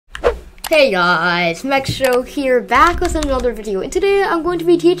Hey guys, Show here, back with another video, and today I'm going to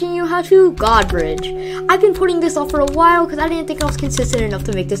be teaching you how to Godbridge. I've been putting this off for a while because I didn't think I was consistent enough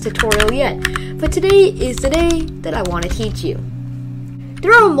to make this tutorial yet, but today is the day that I want to teach you.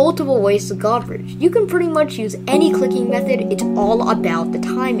 There are multiple ways to Godbridge. You can pretty much use any clicking method, it's all about the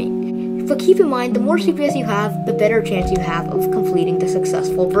timing. But keep in mind, the more CPS you have, the better chance you have of completing the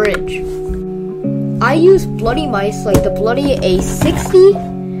successful bridge. I use bloody mice like the bloody A60,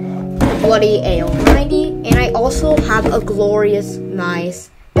 bloody AO90, and I also have a glorious mice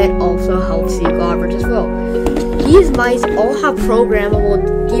that also helps you Godbridge as well. These mice all have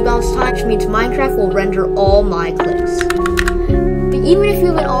programmable debounce time, which means Minecraft will render all my clicks. But even if you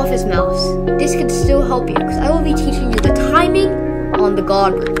have an office mouse, this could still help you because I will be teaching you the timing on the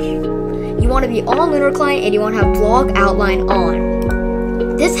Godbridge. You want to be on Lunar Client and you want to have vlog outline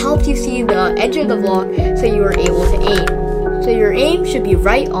on. This helps you see the edge of the vlog so you are able to aim. So your aim should be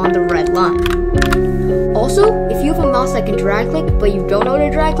right on the red line. Also, if you have a mouse that can drag click, but you don't know how to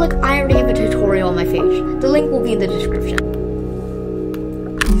drag click, I already have a tutorial on my page. The link will be in the description.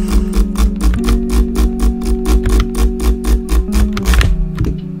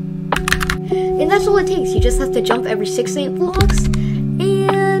 And that's all it takes. You just have to jump every 6 to 8 blocks.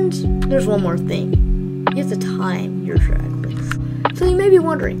 And there's one more thing. You have to time your drag clicks. So you may be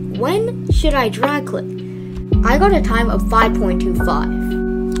wondering, when should I drag click? I got a time of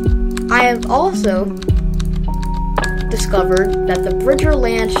 5.25. I have also discovered that the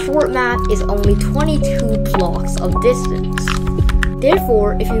Bridgerland short map is only 22 blocks of distance.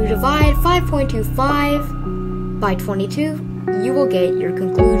 Therefore, if you divide 5.25 by 22, you will get your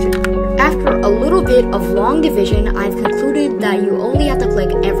conclusion. After a little bit of long division, I've concluded that you only have to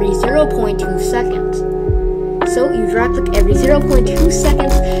click every 0.2 seconds. So you drag click every 0.2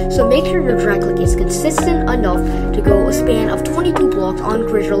 seconds, so make sure your drag click is consistent enough to go a span of 22 blocks on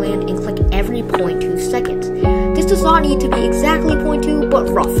Bridgerland and click every 0.2 seconds. This does not need to be exactly 0.2, but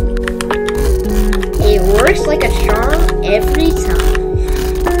roughly. It works like a charm every time.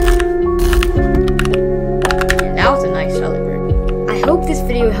 And that was a nice celebrate. I hope this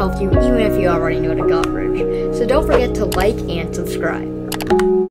video helped you even if you already know the Godbridge. So don't forget to like and subscribe.